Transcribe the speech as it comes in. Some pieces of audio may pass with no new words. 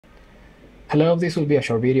Hello, this will be a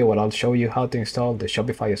short video where I'll show you how to install the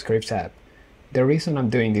Shopify Scripts app. The reason I'm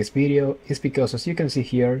doing this video is because, as you can see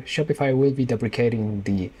here, Shopify will be deprecating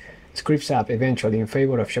the Scripts app eventually in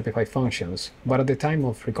favor of Shopify Functions, but at the time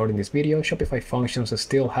of recording this video, Shopify Functions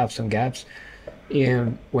still have some gaps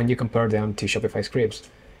when you compare them to Shopify Scripts.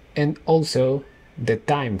 And also, the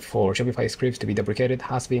time for Shopify Scripts to be deprecated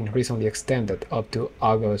has been recently extended up to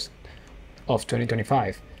August of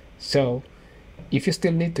 2025. So, if you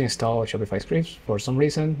still need to install Shopify Scripts for some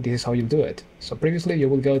reason, this is how you'll do it. So previously you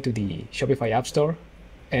will go to the Shopify App Store,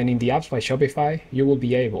 and in the Apps by Shopify you will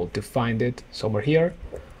be able to find it somewhere here.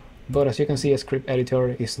 But as you can see, a script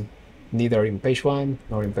editor is neither in page 1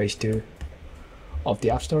 nor in page 2 of the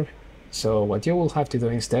App Store. So what you will have to do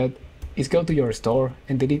instead is go to your store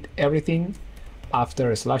and delete everything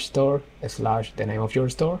after /store/ the name of your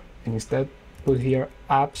store, and instead put here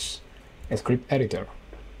apps script editor.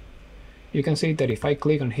 You can see that if I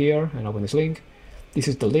click on here and open this link, this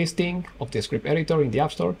is the listing of the script editor in the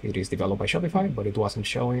App Store. It is developed by Shopify, but it wasn't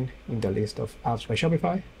showing in the list of apps by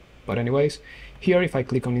Shopify. But anyways, here if I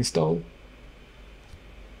click on install,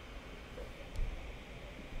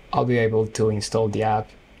 I'll be able to install the app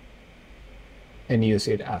and use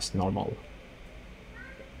it as normal.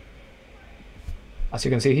 As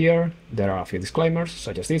you can see here, there are a few disclaimers,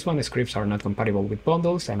 such as this one: scripts are not compatible with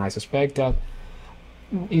bundles, and I suspect that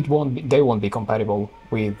they won't be compatible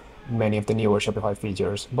with many of the newer Shopify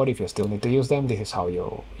features, but if you still need to use them, this is how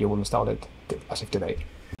you will install it as of today.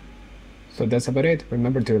 So that's about it.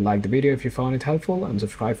 Remember to like the video if you found it helpful, and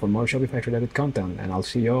subscribe for more Shopify related content, and I'll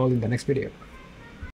see you all in the next video.